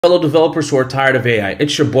Fellow developers who are tired of AI,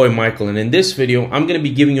 it's your boy Michael, and in this video I'm going to be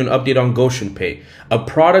giving you an update on GoshenPay, a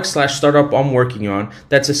product slash startup I'm working on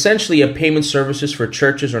that's essentially a payment services for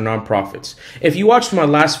churches or nonprofits. If you watched my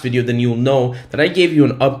last video, then you'll know that I gave you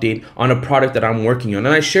an update on a product that I'm working on,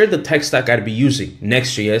 and I shared the tech stack I'd be using,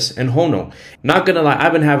 Nextjs and Hono. Not gonna lie,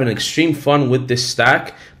 I've been having extreme fun with this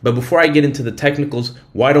stack, but before I get into the technicals,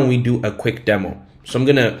 why don't we do a quick demo? So I'm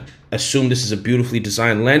gonna assume this is a beautifully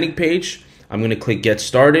designed landing page. I'm going to click Get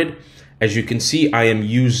Started. As you can see, I am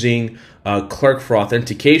using Clerk for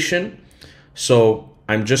authentication. So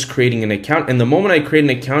I'm just creating an account. And the moment I create an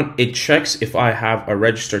account, it checks if I have a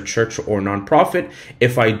registered church or nonprofit.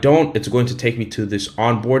 If I don't, it's going to take me to this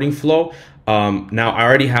onboarding flow. Now, I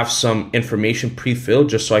already have some information pre-filled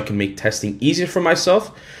just so I can make testing easier for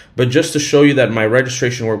myself. But just to show you that my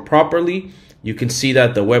registration worked properly, you can see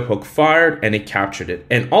that the webhook fired and it captured it.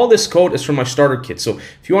 And all this code is from my starter kit. So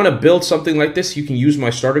if you want to build something like this, you can use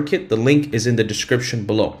my starter kit. The link is in the description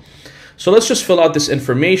below. So let's just fill out this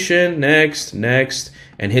information, next,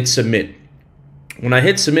 and hit submit. When I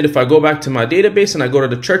hit submit, if I go back to my database and I go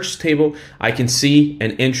to the churches table, I can see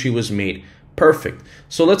an entry was made. Perfect.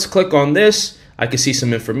 So let's click on this. I can see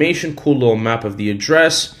some information, cool little map of the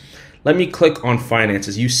address. Let me click on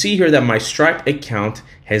finances. You see here that my Stripe account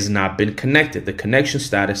has not been connected. The connection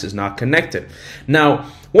status is not connected. Now,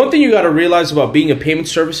 one thing you got to realize about being a payment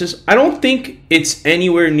services, I don't think it's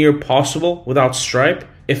anywhere near possible without Stripe.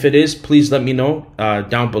 If it is, please let me know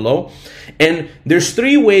down below. And there's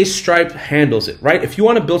three ways Stripe handles it, right? If you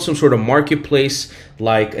want to build some sort of marketplace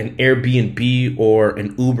like an Airbnb or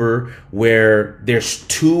an Uber where there's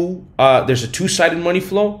a two-sided money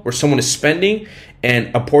flow where someone is spending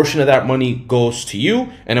and a portion of that money goes to you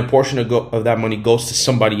and a portion of that money goes to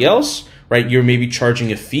somebody else, right? You're maybe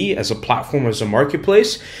charging a fee as a platform, as a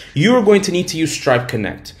marketplace. You're going to need to use Stripe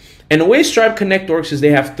Connect. And the way Stripe Connect works is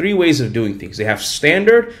they have three ways of doing things. They have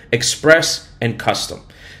standard, express, and custom.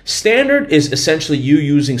 Standard is essentially you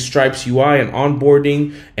using Stripe's UI and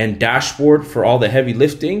onboarding and dashboard for all the heavy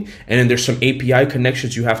lifting. And then there's some API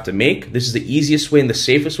connections you have to make. This is the easiest way and the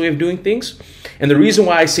safest way of doing things. And the reason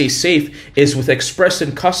why I say safe is with express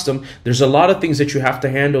and custom, there's a lot of things that you have to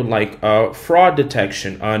handle like fraud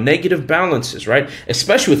detection, negative balances, right?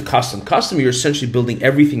 Especially with custom. Custom, you're essentially building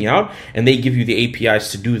everything out and they give you the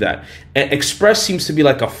APIs to do that. And express seems to be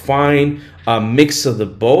like a fine mix of the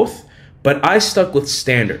both. But I stuck with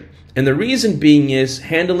standard. And the reason being is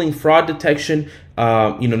handling fraud detection,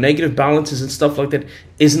 negative balances and stuff like that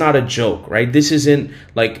is not a joke, right? This is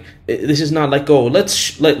not like, oh,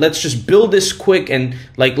 let's just build this quick and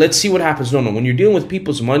like, let's see what happens. No, when you're dealing with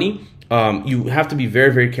people's money, you have to be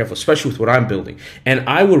very, very careful, especially with what I'm building. And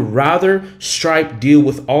I would rather Stripe deal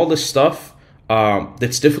with all the stuff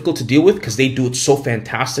that's difficult to deal with because they do it so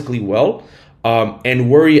fantastically well.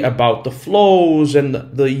 And worry about the flows and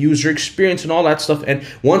the user experience and all that stuff. And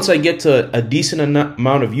once I get to a decent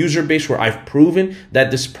amount of user base where I've proven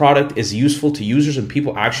that this product is useful to users and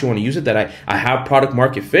people actually want to use it, that I have product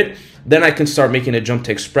market fit, then I can start making a jump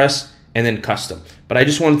to express and then custom. But I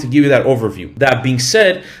just wanted to give you that overview. That being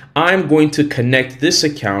said, I'm going to connect this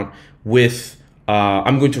account with,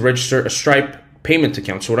 I'm going to register a Stripe payment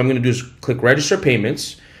account. So what I'm going to do is click register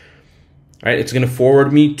payments. All right, it's going to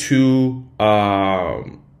forward me to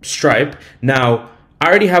Stripe. Now, I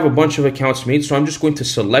already have a bunch of accounts made, so I'm just going to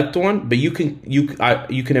select one. But you can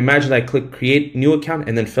imagine I click create new account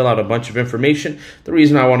and then fill out a bunch of information. The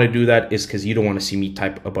reason I want to do that is because you don't want to see me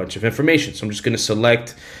type a bunch of information. So I'm just going to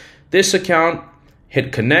select this account,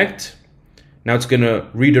 hit connect. Now it's going to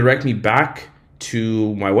redirect me back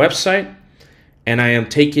to my website, and I am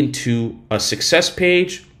taken to a success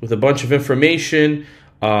page with a bunch of information.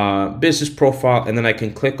 Business profile, and then I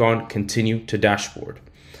can click on continue to dashboard.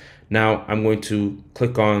 Now I'm going to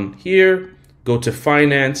click on here, go to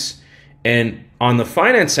finance, and on the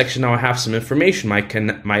finance section now I have some information. My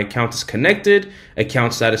account is connected,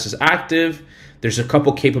 account status is active, there's a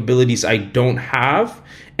couple capabilities I don't have,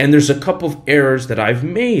 and there's a couple of errors that I've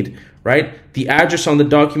made, right? The address on the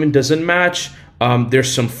document doesn't match.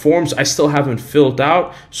 There's some forms I still haven't filled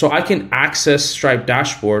out, so I can access Stripe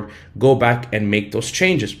dashboard, go back and make those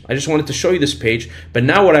changes. I just wanted to show you this page, but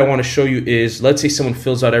now what I want to show you is, let's say someone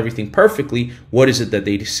fills out everything perfectly, what is it that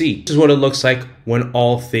they see? This is what it looks like when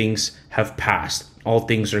all things have passed. All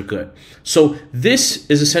things are good. So this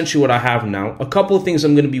is essentially what I have now. A couple of things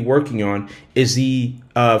I'm going to be working on is the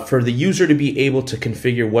for the user to be able to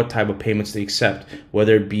configure what type of payments they accept,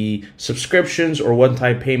 whether it be subscriptions or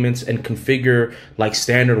one-time payments, and configure like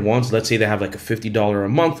standard ones. Let's say they have like a $50 a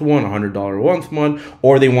month one, $100 a month one,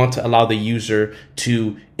 or they want to allow the user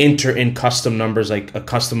to enter in custom numbers, like a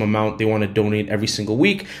custom amount they want to donate every single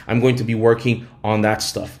week. I'm going to be working on that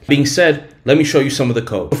stuff. Being said, let me show you some of the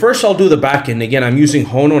code. First, I'll do the backend. Again, I'm using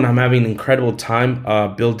Hono, and I'm having an incredible time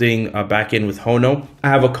building a backend with Hono. I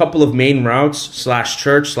have a couple of main routes,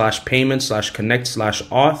 /church, /payment, /connect,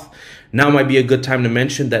 /auth. Now might be a good time to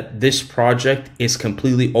mention that this project is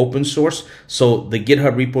completely open source. So the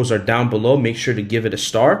GitHub repos are down below. Make sure to give it a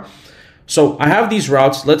star. So I have these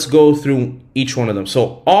routes. Let's go through each one of them.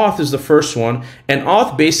 So auth is the first one, and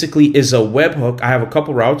auth basically is a webhook. I have a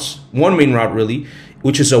couple routes, one main route really,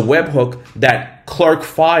 which is a webhook that Clerk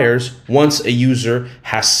fires once a user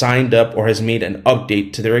has signed up or has made an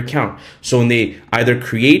update to their account. So when they either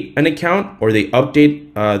create an account or they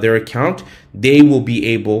update their account, they will be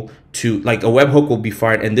able to, like, a webhook will be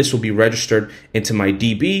fired, and this will be registered into my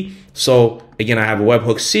DB. So again, I have a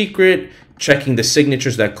webhook secret, checking the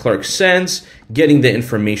signatures that Clerk sends, getting the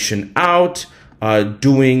information out,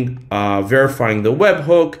 verifying the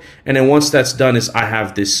webhook, and then once that's done is I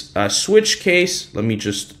have this switch case. Let me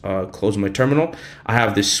just close my terminal. I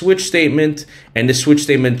have this switch statement, and this switch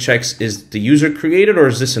statement checks, is the user created or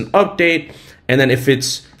is this an update? And then if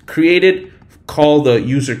it's created, call the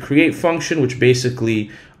user create function, which basically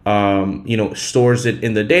stores it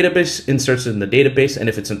in the database, inserts it in the database, and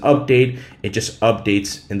if it's an update, it just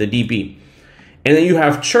updates in the DB. And then you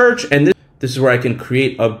have church, and this is where I can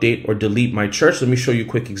create, update, or delete my church. Let me show you a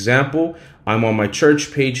quick example. I'm on my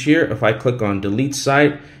church page here. If I click on delete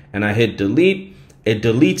site and I hit delete, it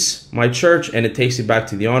deletes my church and it takes me back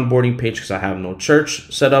to the onboarding page because I have no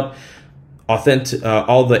church set up. All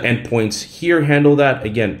the endpoints here handle that.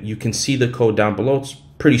 Again, you can see the code down below. It's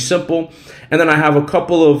pretty simple. And then I have a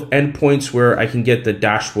couple of endpoints where I can get the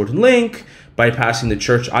dashboard link by passing the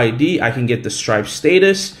church ID. I can get the Stripe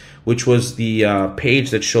status, which was the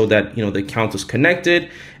page that showed that the account is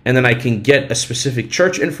connected, and then I can get a specific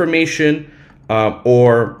church information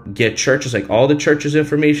or get churches, like all the churches'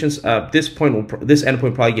 informations. This endpoint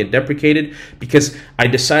will probably get deprecated because I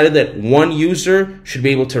decided that one user should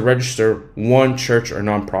be able to register one church or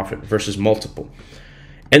nonprofit versus multiple.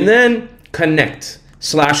 And then connect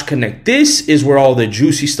 /connect. This is where all the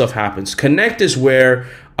juicy stuff happens. Connect is where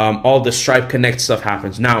all the Stripe Connect stuff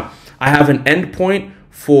happens. Now I have an endpoint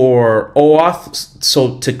for OAuth,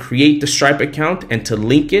 so to create the Stripe account and to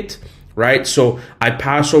link it, right? So I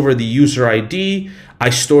pass over the user ID,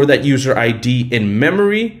 I store that user ID in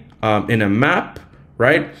memory, in a map,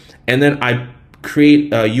 right? And then I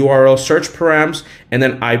create a URL search params, and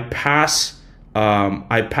then I pass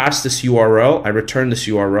this URL, I return this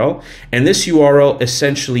URL, and this URL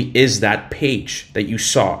essentially is that page that you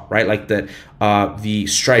saw, right? Like the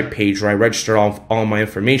Stripe page where I register all my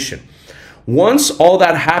information. Once all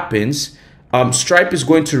that happens, Stripe is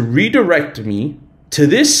going to redirect me to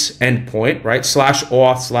this endpoint, right?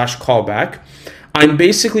 /auth /callback. I'm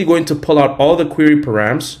basically going to pull out all the query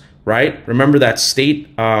params, right? Remember that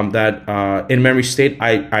state, that in-memory state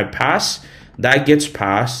I pass, that gets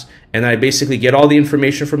passed, and I basically get all the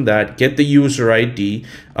information from that, get the user ID,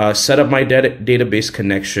 set up my database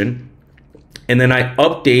connection, and then I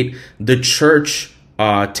update the church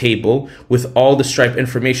table with all the Stripe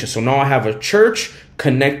information. So now I have a church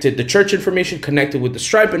connected, the church information connected with the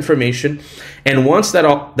Stripe information. And once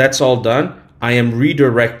that's all done, I am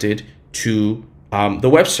redirected to the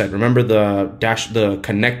website. Remember the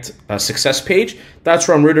connect success page? That's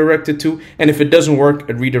where I'm redirected to. And if it doesn't work,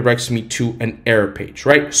 it redirects me to an error page,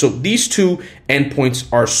 right? So these two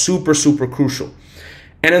endpoints are super, super crucial.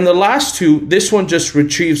 And then the last two, this one just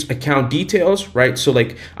retrieves account details, right? So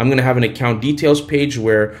like I'm gonna have an account details page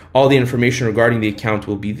where all the information regarding the account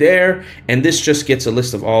will be there. And this just gets a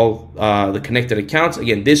list of all the connected accounts.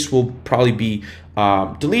 Again, this will probably be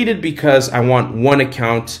deleted because I want one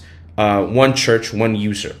account, one church, one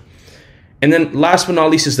user. And then last but not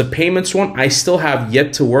least is the payments one. I still have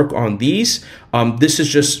yet to work on these. This is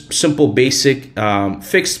just simple, basic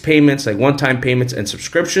fixed payments, like one-time payments and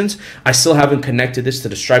subscriptions. I still haven't connected this to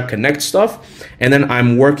the Stripe Connect stuff. And then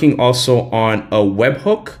I'm working also on a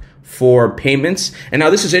webhook for payments. And now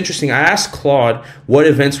this is interesting. I asked Claude what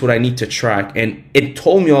events would I need to track, and it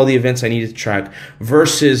told me all the events I needed to track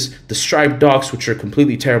versus the Stripe docs, which are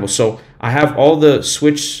completely terrible. So I have all the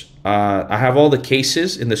I have all the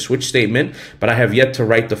cases in the switch statement, but I have yet to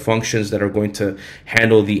write the functions that are going to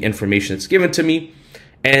handle the information that's given to me.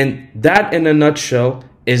 And that, in a nutshell,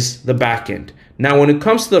 is the backend. Now, when it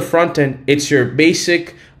comes to the front end, it's your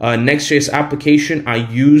basic Nextjs application. I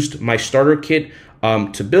used my starter kit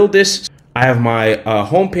to build this. I have my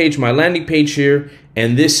home page, my landing page here,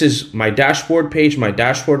 and this is my dashboard page, my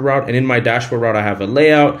dashboard route. And in my dashboard route, I have a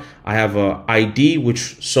layout, I have a ID,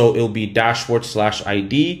 so it'll be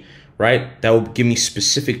dashboard/ID, right? That will give me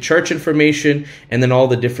specific church information, and then all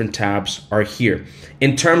the different tabs are here.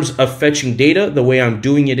 In terms of fetching data, the way I'm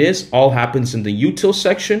doing it is all happens in the util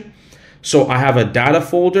section. So I have a data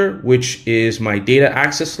folder, which is my data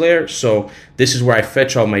access layer. So this is where I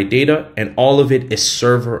fetch all my data, and all of it is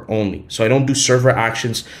server only. So I don't do server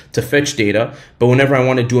actions to fetch data, but whenever I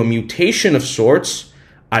want to do a mutation of sorts,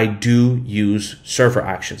 I do use server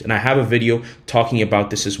actions, and I have a video talking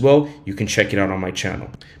about this as well. You can check it out on my channel.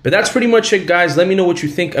 But that's pretty much it, guys. Let me know what you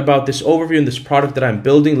think about this overview and this product that I'm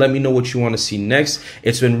building. Let me know what you want to see next.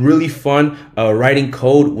 It's been really fun writing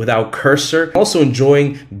code without cursor. Also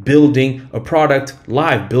enjoying building a product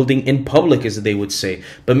live, building in public, as they would say.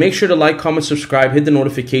 But make sure to like, comment, subscribe, hit the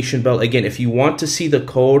notification bell. Again, if you want to see the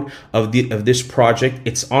code of this project,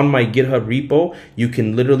 it's on my GitHub repo. You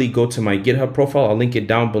can literally go to my GitHub profile. I'll link it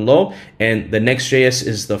down below, and the Nextjs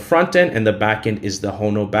is the front end and the back end is the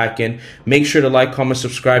Hono back end. Make sure to like, comment,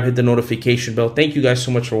 subscribe, hit the notification bell. Thank you guys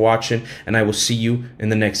so much for watching, and I will see you in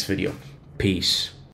the next video. Peace.